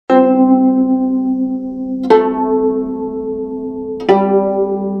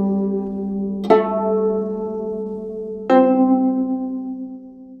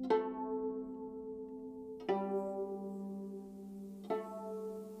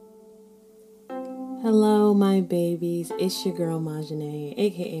Hello, my babies. It's your girl Majane,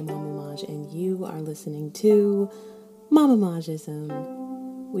 aka Mama Maj, and you are listening to Mama Majism.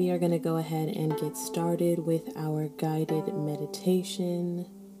 We are going to go ahead and get started with our guided meditation.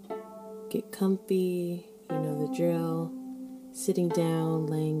 Get comfy, you know the drill. Sitting down,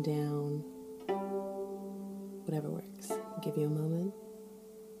 laying down, whatever works. I'll give you a moment.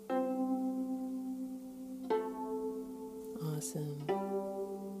 Awesome.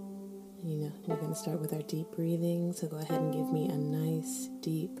 We're going to start with our deep breathing, so go ahead and give me a nice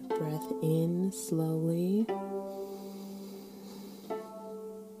deep breath in slowly.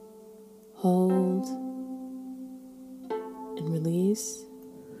 Hold and release.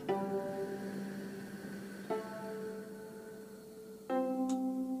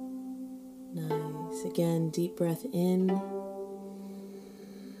 Nice. Again, deep breath in.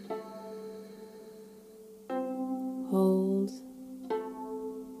 Hold.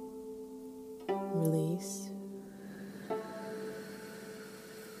 Release.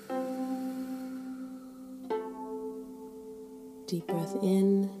 Deep breath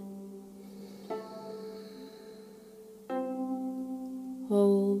in.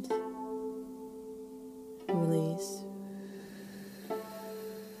 Hold. Release.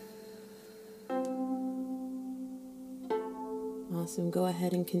 Awesome. Go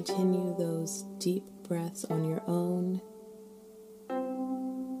ahead and continue those deep breaths on your own.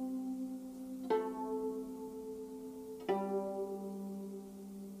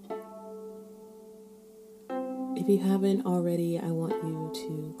 If you haven't already, I want you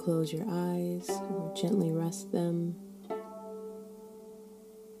to close your eyes or gently rest them.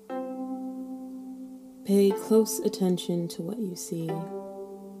 Pay close attention to what you see.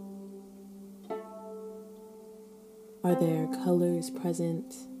 Are there colors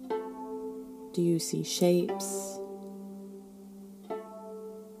present? Do you see shapes?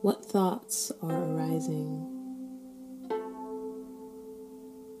 What thoughts are arising?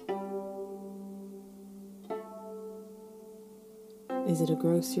 Is it a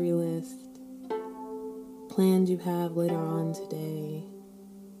grocery list? Plans you have later on today?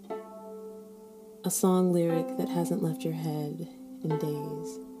 A song lyric that hasn't left your head in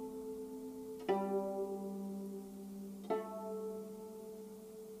days?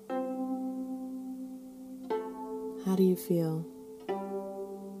 How do you feel?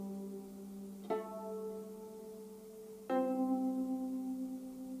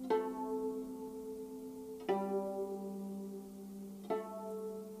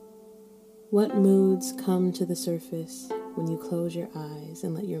 What moods come to the surface when you close your eyes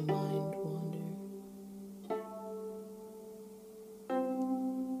and let your mind wander?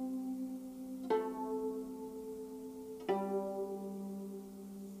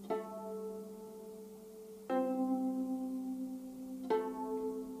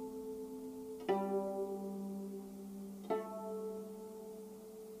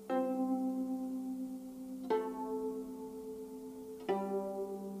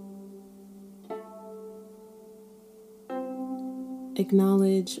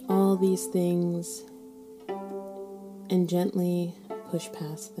 Acknowledge all these things and gently push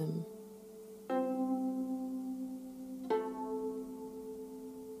past them.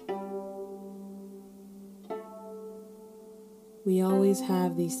 We always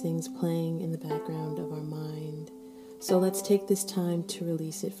have these things playing in the background of our mind, so let's take this time to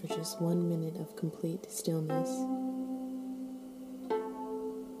release it for just 1 minute of complete stillness.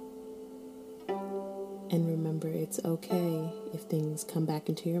 And remember, it's okay if things come back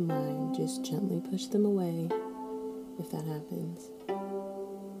into your mind. Just gently push them away if that happens.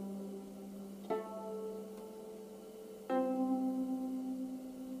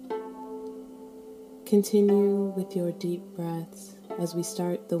 Continue with your deep breaths as we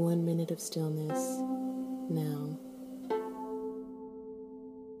start the 1 minute of stillness now.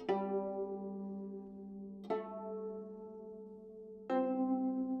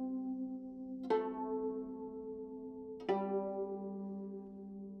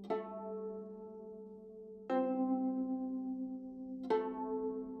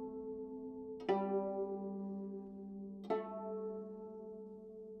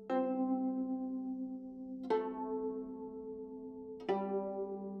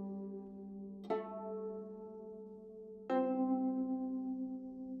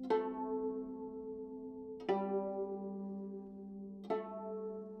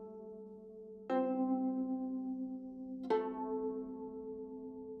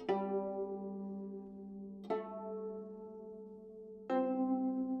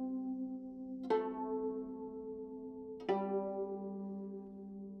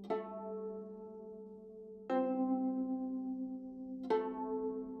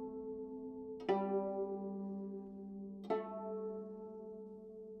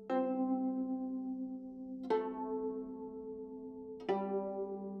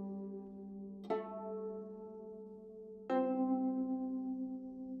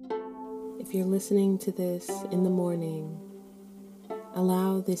 If you're listening to this in the morning,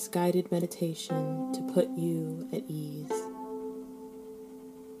 allow this guided meditation to put you at ease.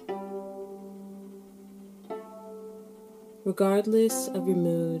 Regardless of your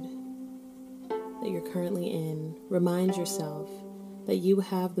mood that you're currently in, remind yourself that you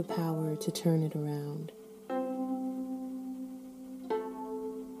have the power to turn it around.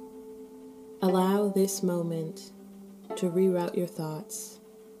 Allow this moment to reroute your thoughts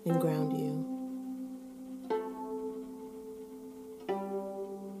and ground you.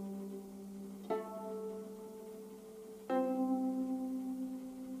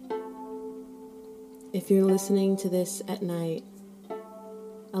 If you're listening to this at night,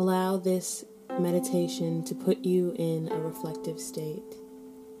 allow this meditation to put you in a reflective state.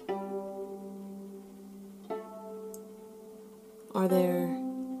 Are there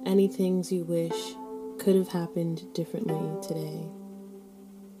any things you wish could have happened differently today?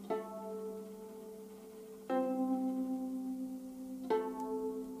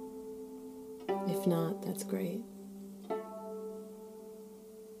 If not, that's great.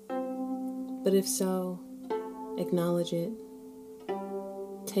 But if so, acknowledge it,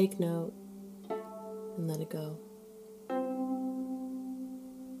 take note, and let it go.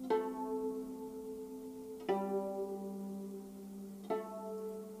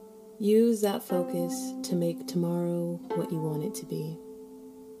 Use that focus to make tomorrow what you want it to be.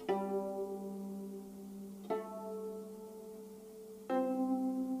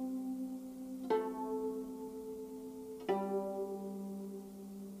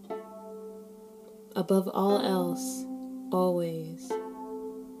 Above all else, always,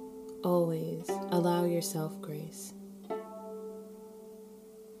 always allow yourself grace.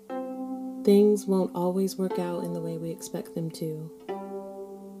 Things won't always work out in the way we expect them to,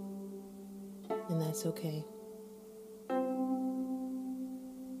 and that's okay.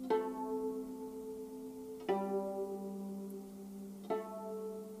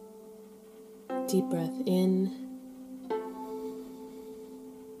 Deep breath in.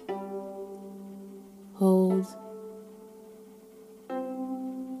 Hold,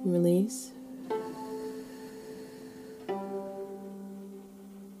 release.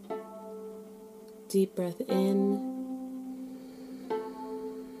 Deep breath in,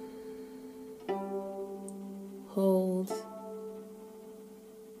 hold,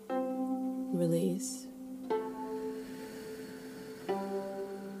 release.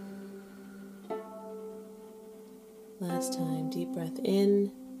 Last time, deep breath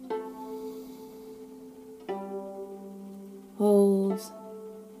in. Hold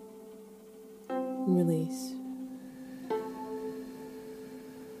and release.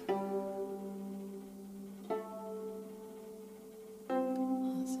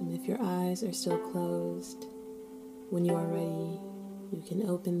 Awesome. If your eyes are still closed, when you are ready, you can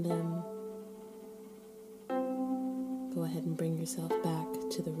open them. Go ahead and bring yourself back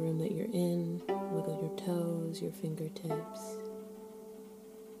to the room that you're in. Wiggle your toes, your fingertips.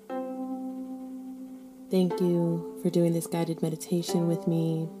 Thank you for doing this guided meditation with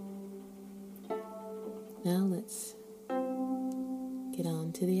me. Now let's get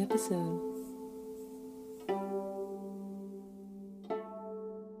on to the episode.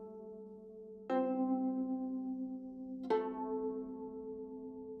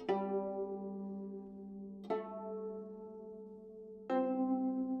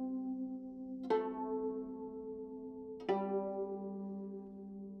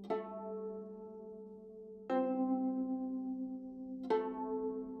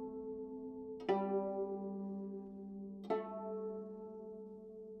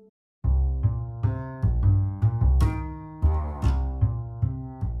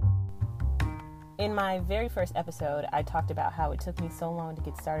 In my very first episode, I talked about how it took me so long to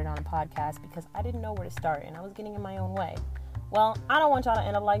get started on a podcast because I didn't know where to start and I was getting in my own way. Well, I don't want y'all to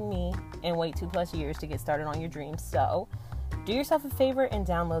end up like me and wait 2+ years to get started on your dreams. So do yourself a favor and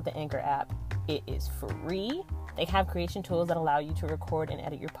download the Anchor app. It is free. They have creation tools that allow you to record and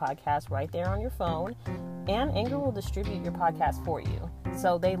edit your podcast right there on your phone. And Anchor will distribute your podcast for you.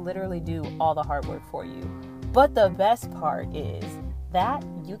 So they literally do all the hard work for you. But the best part is that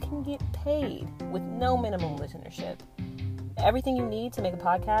you can get paid with no minimum listenership. Everything you need to make a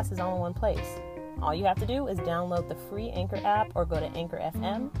podcast is all in one place. All you have to do is download the free Anchor app or go to Anchor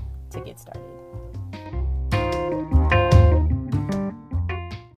FM to get started.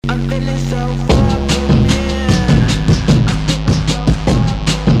 I'm feeling so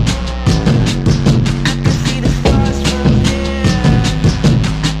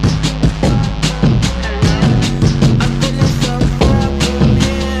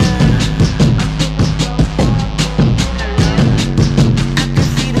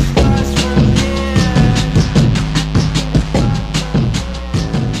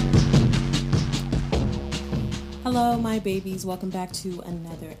babies, welcome back to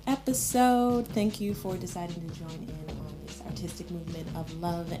another episode. Thank you for deciding to join in on this artistic movement of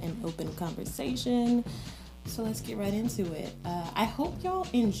love and open conversation. So let's get right into it. I hope y'all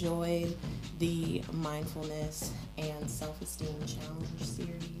enjoy the mindfulness and self-esteem challenge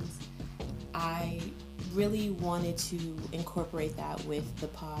series. I really wanted to incorporate that with the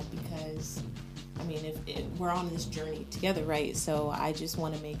pod because if we're on this journey together, right? So I just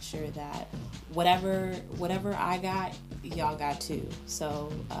want to make sure that whatever I got, y'all got too.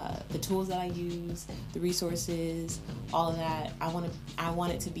 So the tools that I use, the resources, all of that, I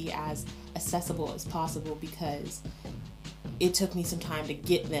want it to be as accessible as possible because it took me some time to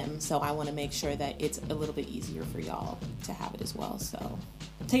get them. So I want to make sure that it's a little bit easier for y'all to have it as well. So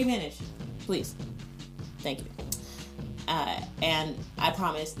take advantage, please. Thank you. And I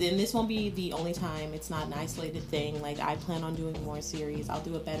promise, and this won't be the only time. It's not an isolated thing. Like, I plan on doing more series. I'll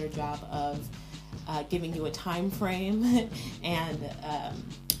do a better job of giving you a time frame and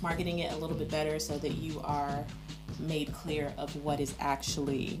marketing it a little bit better so that you are made clear of what is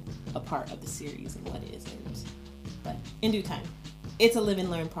actually a part of the series and what isn't. But in due time. It's a live and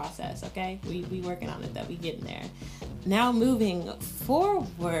learn process, okay? We working on it, though. We getting there. Now moving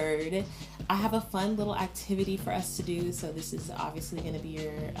forward, I have a fun little activity for us to do. So this is obviously going to be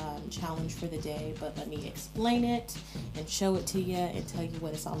your challenge for the day, but let me explain it and show it to you and tell you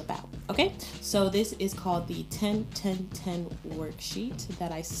what it's all about, okay? So this is called the 10-10-10 worksheet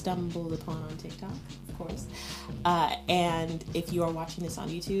that I stumbled upon on TikTok, of course. And if you are watching this on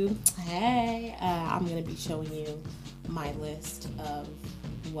YouTube, hey, I'm going to be showing you my list of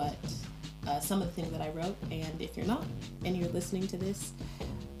what some of the things that I wrote. And if you're not and you're listening to this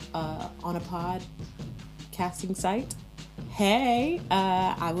on a podcasting site, hey,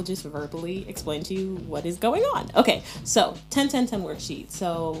 I will just verbally explain to you what is going on. Okay, so 10-10-10 worksheet.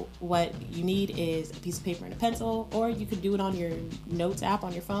 So what you need is a piece of paper and a pencil, or you could do it on your notes app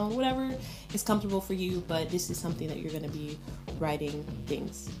on your phone, whatever is comfortable for you, but this is something that you're going to be writing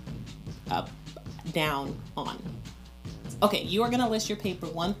things down on. Okay, you are going to list your paper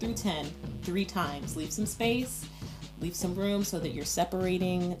 1 through 10 3 times. Leave some space, leave some room so that you're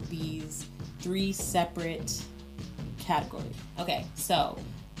separating these 3 separate categories. Okay, so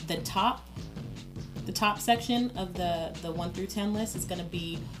the top section of the 1 through 10 list is going to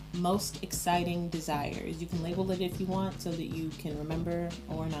be most exciting desires. You can label it if you want so that you can remember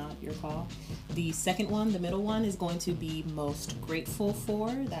or not, your call. The second one, the middle one, is going to be most grateful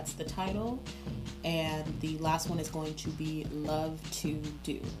for. That's the title. And the last one is going to be love to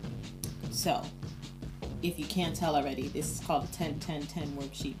do. So if you can't tell already, this is called the 10-10-10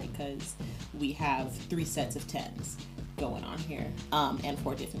 worksheet because we have 3 sets of 10s going on here, and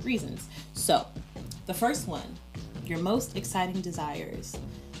for different reasons. So the first one, your most exciting desires.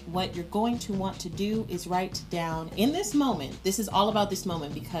 What you're going to want to do is write down in this moment. This is all about this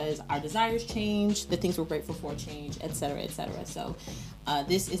moment because our desires change, the things we're grateful for change, etc., etc. So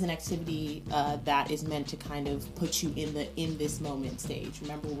this is an activity that is meant to kind of put you in this moment stage.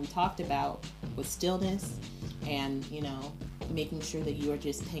 Remember what we talked about with stillness and, making sure that you are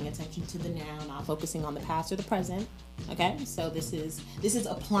just paying attention to the now, not focusing on the past or the present. Okay, so this is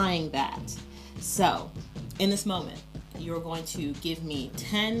applying that. So in this moment, you're going to give me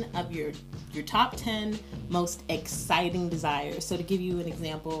 10 of your top 10 most exciting desires. So to give you an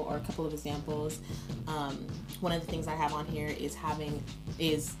example or a couple of examples, one of the things I have on here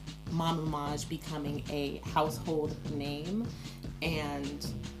is Mama Maj becoming a household name, and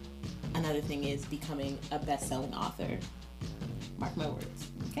another thing is becoming a best-selling author. Mark my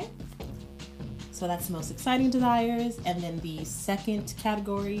words, okay? So that's the most exciting desires. And then the second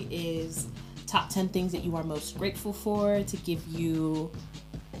category is top 10 things that you are most grateful for, to give you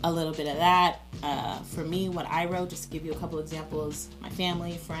a little bit of that. For me, what I wrote, just to give you a couple examples, my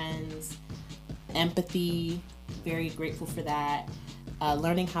family, friends, empathy, very grateful for that.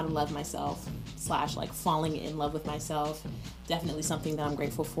 Learning how to love myself / like falling in love with myself, definitely something that I'm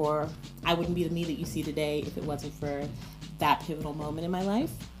grateful for. I wouldn't be the me that you see today if it wasn't for that pivotal moment in my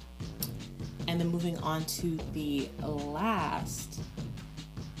life. And then moving on to the last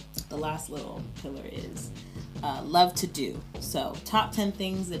little pillar is love to do. So top 10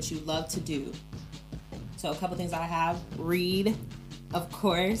 things that you love to do. So a couple things that I have: read, of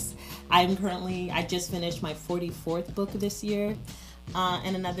course. I just finished my 44th book this year.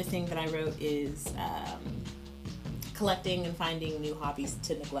 And another thing that I wrote is collecting and finding new hobbies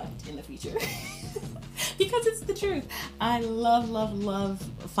to neglect in the future. Because it's the truth. I love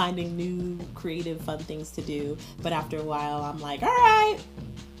finding new, creative, fun things to do. But after a while, I'm like, all right,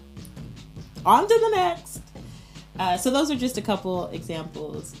 on to the next. So those are just a couple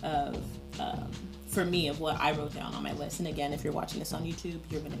examples of for me, of what I wrote down on my list. And again, if you're watching this on YouTube,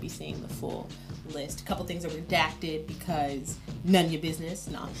 you're going to be seeing the full list. A couple things are redacted because none of your business.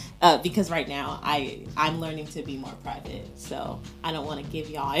 No, because right now I'm learning to be more private, so I don't want to give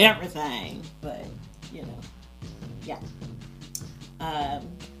y'all everything. But yeah.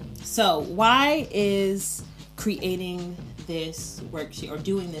 So why is creating this worksheet or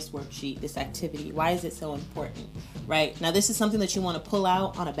doing this worksheet, this activity, why is it so important, right? Now, this is something that you want to pull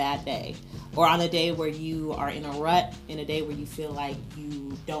out on a bad day, or on a day where you are in a rut, in a day where you feel like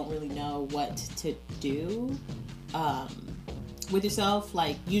you don't really know what to do with yourself.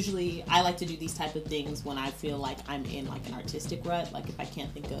 Like, usually I like to do these type of things when I feel like I'm in like an artistic rut, like if I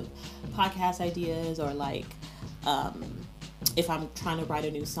can't think of podcast ideas, or like if I'm trying to write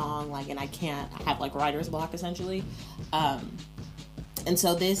a new song, like, and I have like writer's block essentially. And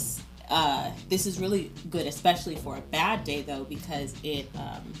so this is really good, especially for a bad day though, because it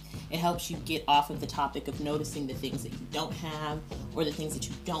helps you get off of the topic of noticing the things that you don't have or the things that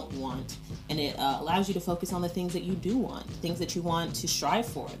you don't want. And it allows you to focus on the things that you do want, the things that you want to strive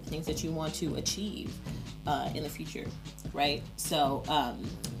for, the things that you want to achieve in the future, right? So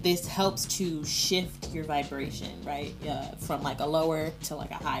this helps to shift your vibration, right? From like a lower to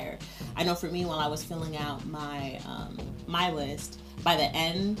like a higher. I know for me, while I was filling out my my list, by the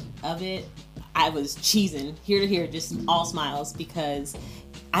end of it, I was cheesing here to here, just all smiles, because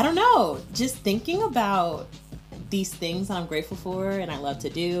I don't know, just thinking about these things that I'm grateful for and I love to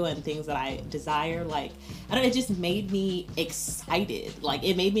do and things that I desire, like, I don't know, it just made me excited. Like,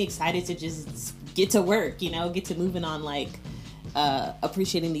 it made me excited to just get to work, get to moving on, like,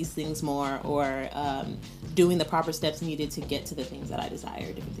 appreciating these things more, or doing the proper steps needed to get to the things that I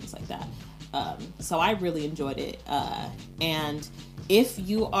desire, different things like that. So I really enjoyed it. And if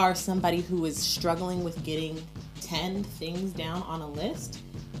you are somebody who is struggling with getting 10 things down on a list,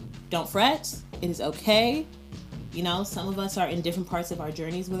 don't fret. It is okay. Some of us are in different parts of our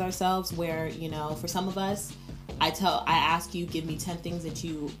journeys with ourselves where, for some of us, I ask you, give me 10 things that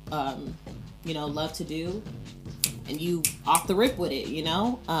you, love to do, and you off the rip with it,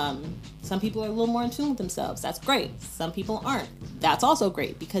 Some people are a little more in tune with themselves. That's great. Some people aren't. That's also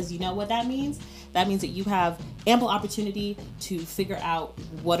great, because you know what that means? That means that you have ample opportunity to figure out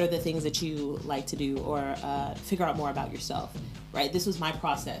what are the things that you like to do, or figure out more about yourself, right? This was my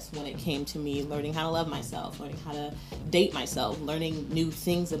process when it came to me learning how to love myself, learning how to date myself, learning new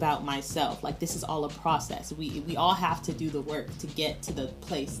things about myself. Like, this is all a process. We all have to do the work to get to the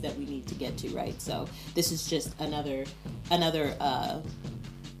place that we need to get to, right? So this is just another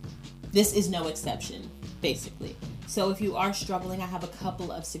this is no exception, basically. So if you are struggling, I have a couple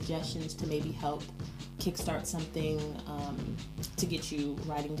of suggestions to maybe help kickstart something to get you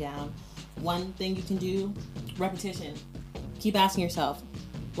writing down. One thing you can do, repetition. Keep asking yourself,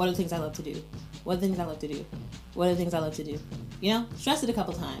 what are the things I love to do? What are the things I love to do? What are the things I love to do? Stress it a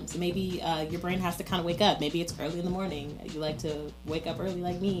couple times. Maybe your brain has to kind of wake up. Maybe it's early in the morning. You like to wake up early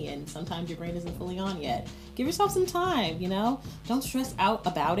like me, and sometimes your brain isn't fully on yet. Give yourself some time, Don't stress out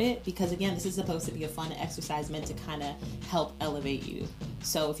about it, because again, this is supposed to be a fun exercise meant to kind of help elevate you.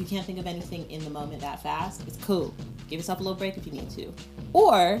 So if you can't think of anything in the moment that fast, it's cool. Give yourself a little break if you need to.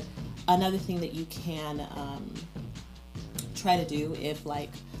 Or another thing that you can try to do if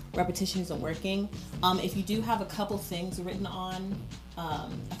like repetition isn't working, if you do have a couple things written down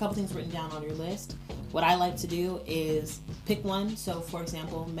on your list, what I like to do is pick one. So for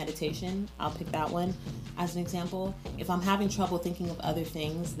example, meditation, I'll pick that one as an example. If I'm having trouble thinking of other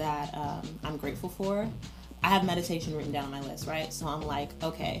things that I'm grateful for, I have meditation written down on my list, right? So I'm like,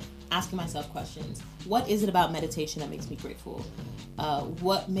 okay, asking myself questions. What is it about meditation that makes me grateful?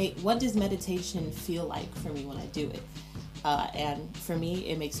 What does meditation feel like for me when I do it? And for me,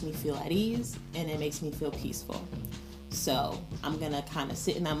 it makes me feel at ease, and it makes me feel peaceful. So I'm going to kind of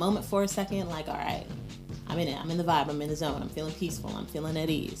sit in that moment for a second, like, all right, I'm in it. I'm in the vibe. I'm in the zone. I'm feeling peaceful. I'm feeling at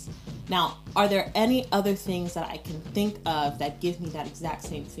ease. Now, are there any other things that I can think of that give me that exact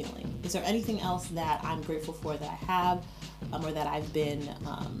same feeling? Is there anything else that I'm grateful for that I have, or that I've been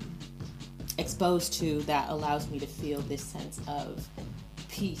exposed to, that allows me to feel this sense of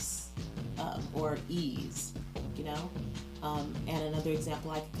peace or ease, And another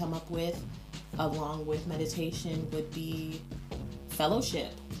example I could come up with, along with meditation, would be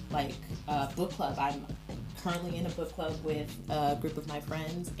fellowship, like book club. I'm currently in a book club with a group of my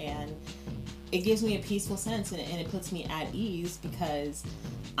friends, and it gives me a peaceful sense, and it puts me at ease, because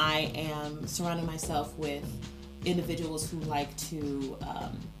I am surrounding myself with individuals who like to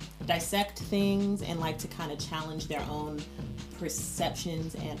dissect things and like to kind of challenge their own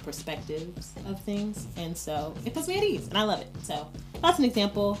perceptions and perspectives of things, and so it puts me at ease, and I love it. So that's an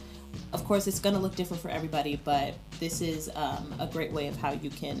example. Of course, it's going to look different for everybody, but this is a great way of how you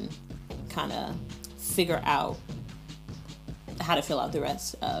can kind of figure out how to fill out the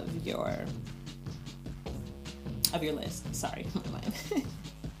rest of your list. Sorry, my mind.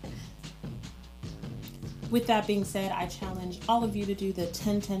 With that being said, I challenge all of you to do the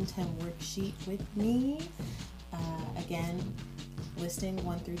 10-10-10 worksheet with me. Again, listing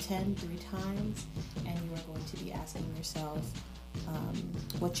 1 through 10 3 times, and you are going to be asking yourself,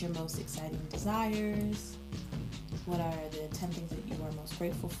 what's your most exciting desires? What are the 10 things that you are most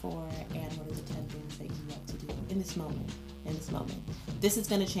grateful for? And what are the 10 things that you love to do in this moment? This is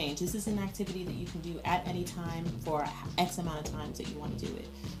going to change. This is an activity that you can do at any time for X amount of times that you want to do it.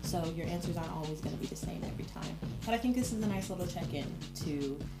 So your answers aren't always going to be the same every time. But I think this is a nice little check-in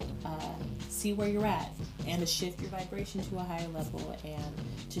to see where you're at and to shift your vibration to a higher level, and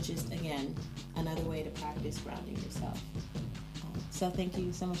to just, again, another way to practice grounding yourself. So thank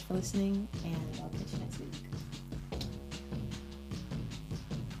you so much for listening, and I'll catch you next week.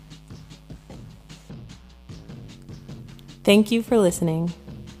 Thank you for listening.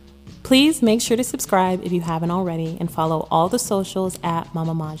 Please make sure to subscribe if you haven't already, and follow all the socials at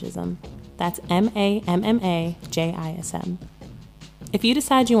Mama Majism. That's MAMMAJISM. If you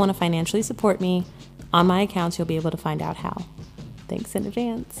decide you want to financially support me, on my accounts you'll be able to find out how. Thanks in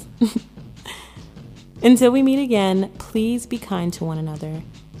advance. Until we meet again, please be kind to one another.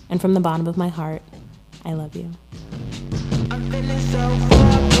 And from the bottom of my heart, I love you. I'm feeling so